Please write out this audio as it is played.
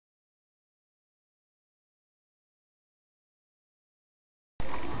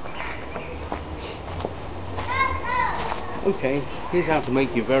Okay, here's how to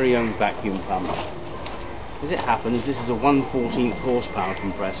make your very own vacuum pump. As it happens, this is a 1/14 horsepower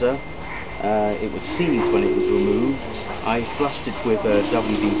compressor. It was seized when it was removed. I flushed it with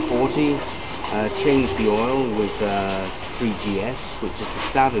WD-40, changed the oil with 3GS, which is the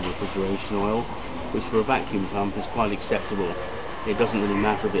standard refrigeration oil, which for a vacuum pump is quite acceptable. It doesn't really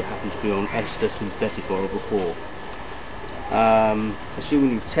matter if it happened to be on ester synthetic oil before.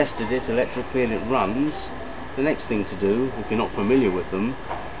 Assuming you've tested it electrically and it runs, the next thing to do, if you're not familiar with them,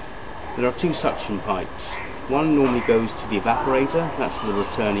 there are two suction pipes. One normally goes to the evaporator, that's for the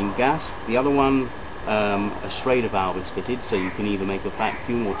returning gas. The other one, a Schrader valve is fitted, so you can either make a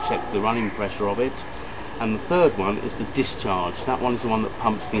vacuum or check the running pressure of it. And the third one is the discharge. That one is the one that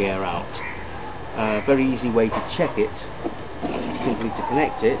pumps the air out. Very easy way to check it, simply to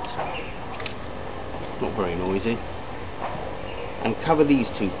connect it, not very noisy, and cover these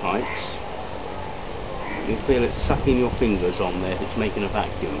two pipes. You'll feel it sucking your fingers on there if it's making a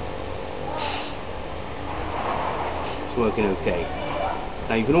vacuum. It's working okay.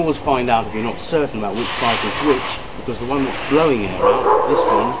 Now you can always find out if you're not certain about which pipe is which, because the one that's blowing air out, this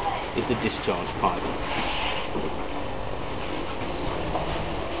one, is the discharge pipe.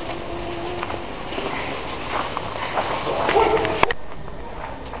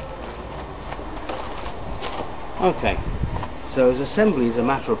 Okay. So as assembly is a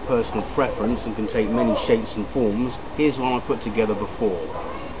matter of personal preference and can take many shapes and forms, here's one I put together before.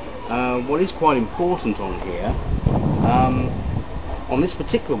 What is quite important on here, on this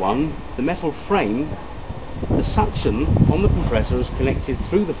particular one, the metal frame, the suction on the compressor is connected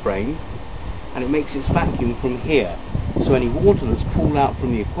through the frame and it makes its vacuum from here. So any water that's pulled out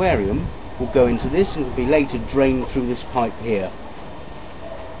from the aquarium will go into this and will be later drained through this pipe here.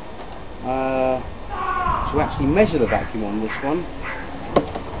 To actually measure the vacuum on this one,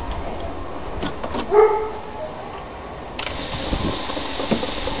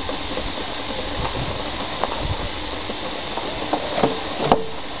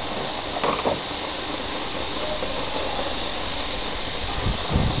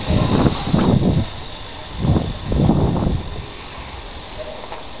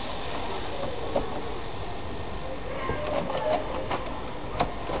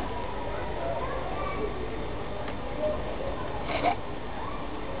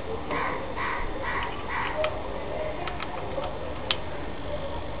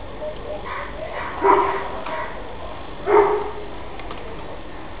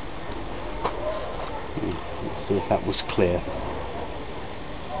 see if that was clear.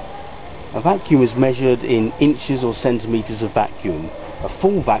 A vacuum is measured in inches or centimetres of vacuum. A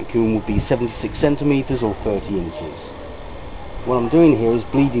full vacuum would be 76 centimetres or 30 inches. What I'm doing here is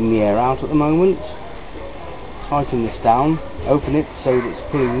bleeding the air out at the moment. Tighten this down, open it so that it's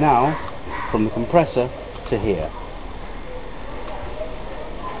pulling now from the compressor to here.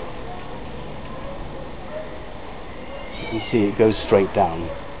 You see it goes straight down.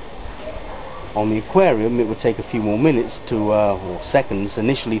 On the aquarium it would take a few more minutes to, or seconds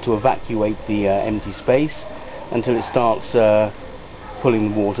initially, to evacuate the empty space until it starts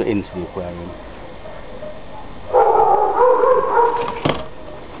pulling water into the aquarium.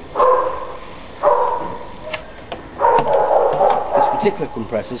 This particular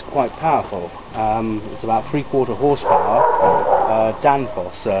compressor is quite powerful. It's about 3/4 horsepower,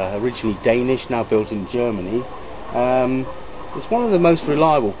 Danfoss, originally Danish, now built in Germany. It's one of the most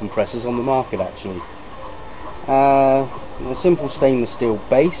reliable compressors on the market actually. A simple stainless steel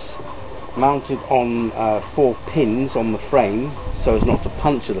base mounted on 4 pins on the frame so as not to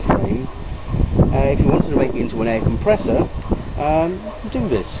puncture the frame. If you wanted to make it into an air compressor, do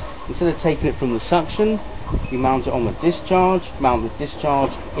this. Instead of taking it from the suction, you mount it on the discharge, mount the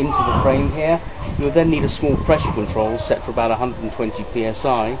discharge into the frame here. You'll then need a small pressure control set for about 120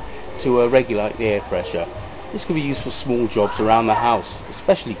 psi to regulate the air pressure. This can be used for small jobs around the house,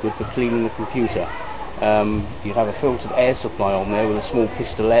 especially good for cleaning the computer. You have a filtered air supply on there with a small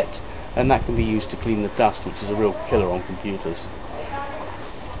pistolet, and that can be used to clean the dust, which is a real killer on computers.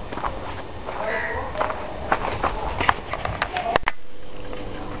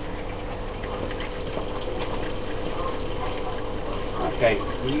 Okay,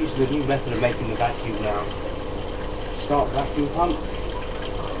 we're using a new method of making the vacuum now. Start vacuum pump.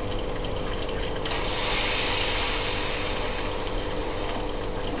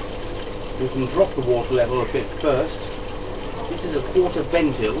 We can drop the water level a bit first. This is a quarter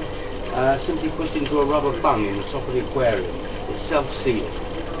ventil, simply pushed into a rubber bung in the top of the aquarium. It's self-sealed.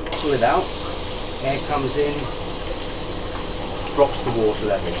 Pull it out, air comes in, drops the water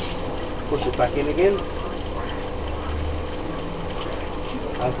level. Push it back in again.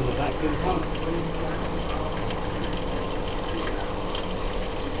 Open the vacuum pump.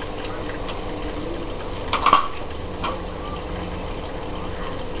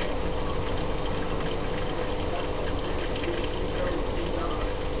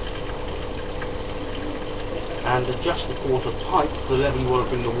 and adjust the quarter pipe to the level you want to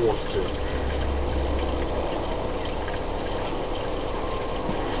bring the water to.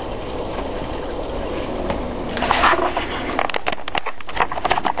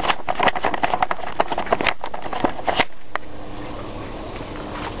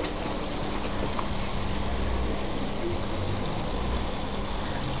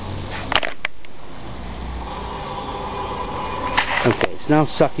 Okay, it's now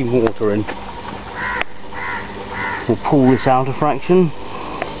sucking water in. We'll pull this out a fraction,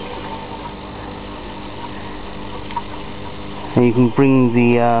 and you can bring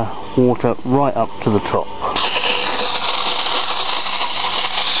the water right up to the top.